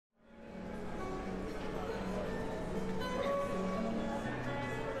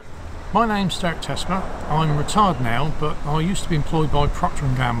My name's Derek Tesmer. I'm retired now, but I used to be employed by Procter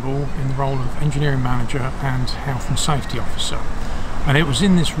 & Gamble in the role of engineering manager and health and safety officer. And it was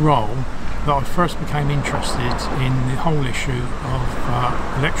in this role that I first became interested in the whole issue of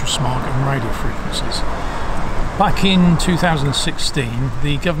electrosmog and radio frequencies. Back in 2016,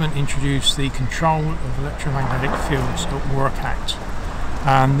 the government introduced the Control of Electromagnetic Fields at Work Act,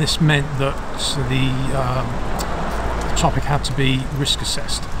 and this meant that the topic had to be risk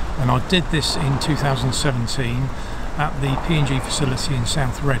assessed. And I did this in 2017 at the P&G facility in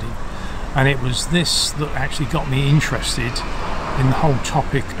South Reading, and it was this that actually got me interested in the whole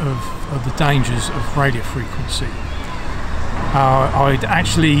topic of the dangers of radio frequency. I'd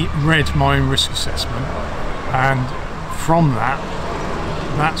actually read my own risk assessment, and from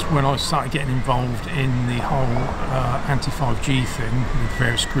that's when I started getting involved in the whole anti-5G thing with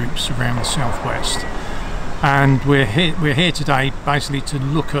various groups around the southwest. And we're here today basically to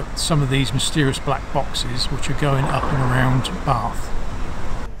look at some of these mysterious black boxes which are going up and around Bath.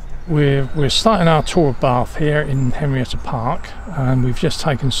 We're starting our tour of Bath here in Henrietta Park, and we've just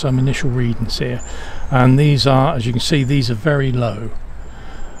taken some initial readings here, and these are, as you can see, these are very low.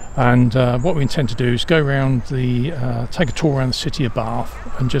 And what we intend to do is go around take a tour around the city of Bath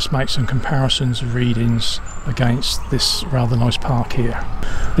and just make some comparisons of readings against this rather nice park here.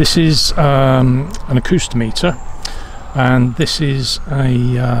 This is an acoustometer, and this is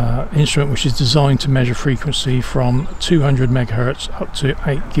a instrument which is designed to measure frequency from 200 megahertz up to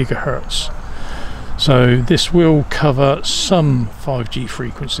 8 gigahertz. So this will cover some 5G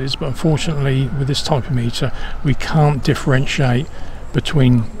frequencies, but unfortunately with this type of meter we can't differentiate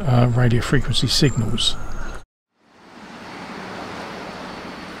between radio frequency signals.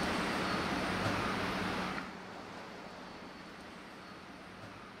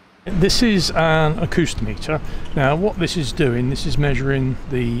 This is an acoustometer. Now what this is doing, this is measuring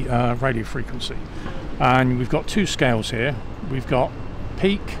the radio frequency, and we've got two scales here. We've got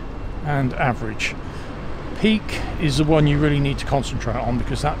peak and average. Peak is the one you really need to concentrate on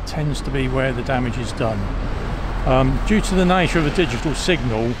because that tends to be where the damage is done. Due to the nature of a digital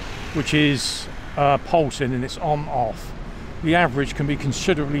signal, which is pulsing and it's on-off, the average can be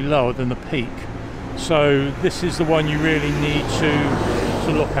considerably lower than the peak. So this is the one you really need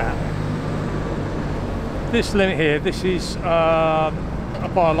to look at. This limit here, this is a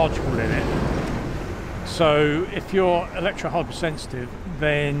biological limit. So if you're electro-hypersensitive,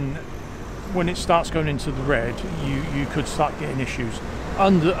 then when it starts going into the red, you could start getting issues.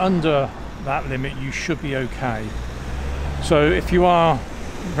 Under that limit you should be okay. So if you are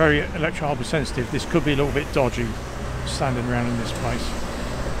very electro-hypersensitive, this could be a little bit dodgy standing around in this place.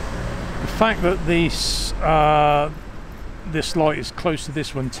 The fact that this light is close to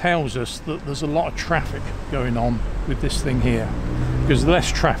this one tells us that there's a lot of traffic going on with this thing here, because the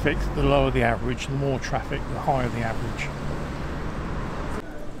less traffic, the lower the average, the more traffic, the higher the average.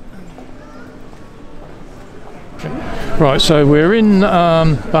 Right, so we're in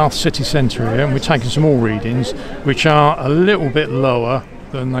Bath city centre here, and we're taking some more readings which are a little bit lower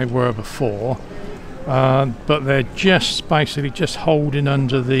than they were before, but they're just basically just holding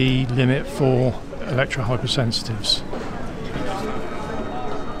under the limit for electro-hypersensitives.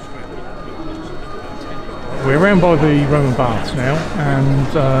 We're around by the Roman baths now,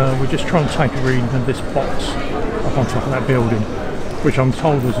 and we're just trying to take a reading of this box up on top of that building, which I'm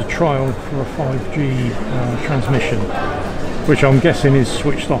told was a trial for a 5G transmission, which I'm guessing is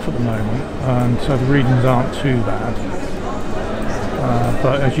switched off at the moment, and so the readings aren't too bad.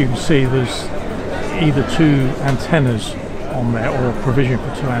 But as you can see, there's either two antennas on there or provision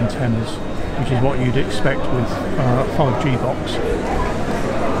for two antennas, which is what you'd expect with a 5G box.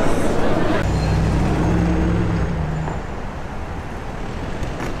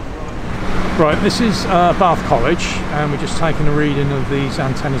 Right, this is Bath College, and we're just taking a reading of these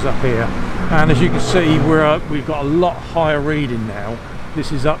antennas up here, and as you can see we've got a lot higher reading now.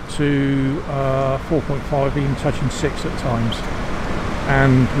 This is up to 4.5, even touching 6 at times,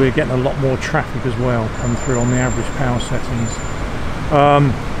 and we're getting a lot more traffic as well come through on the average power settings.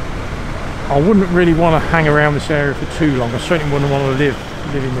 I wouldn't really want to hang around this area for too long. I certainly wouldn't want to live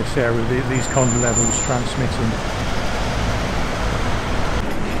in this area with these kind of levels transmitting.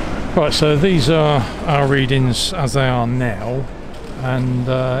 Right, so these are our readings as they are now, and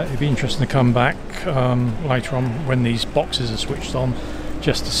it'd be interesting to come back later on when these boxes are switched on,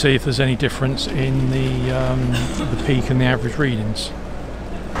 just to see if there's any difference in the peak and the average readings.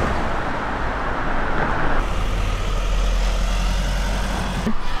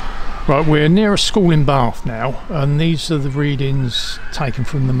 Right, we're near a school in Bath now, and these are the readings taken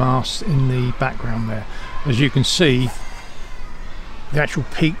from the mast in the background there. As you can see, the actual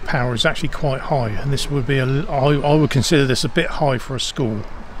peak power is actually quite high, and this would be I would consider this a bit high for a school.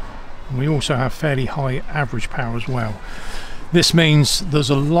 And we also have fairly high average power as well. This means there's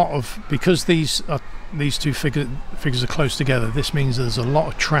a lot of, because these two figures are close together, this means there's a lot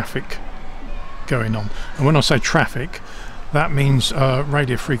of traffic going on. And when I say traffic, that means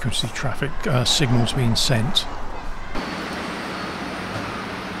radio frequency traffic, signals being sent.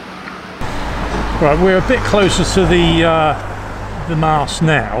 Right, we're a bit closer to the mast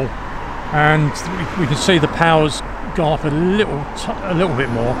now, and we can see the power's gone up a little bit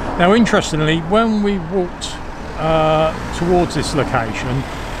more. Now, interestingly, when we walked towards this location,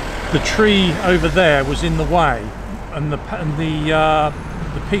 the tree over there was in the way, and the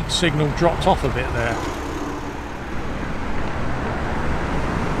peak signal dropped off a bit there.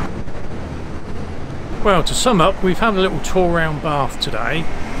 Well, to sum up, we've had a little tour around Bath today,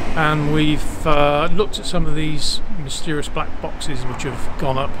 and we've looked at some of these mysterious black boxes which have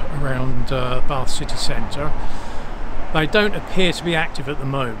gone up around Bath city centre. They don't appear to be active at the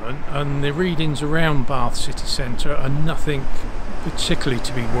moment, and the readings around Bath city centre are nothing particularly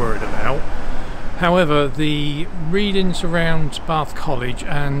to be worried about. However, the readings around Bath College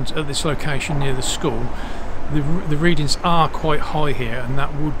and at this location near the school, the readings are quite high here, and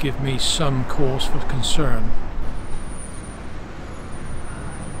that would give me some cause for concern.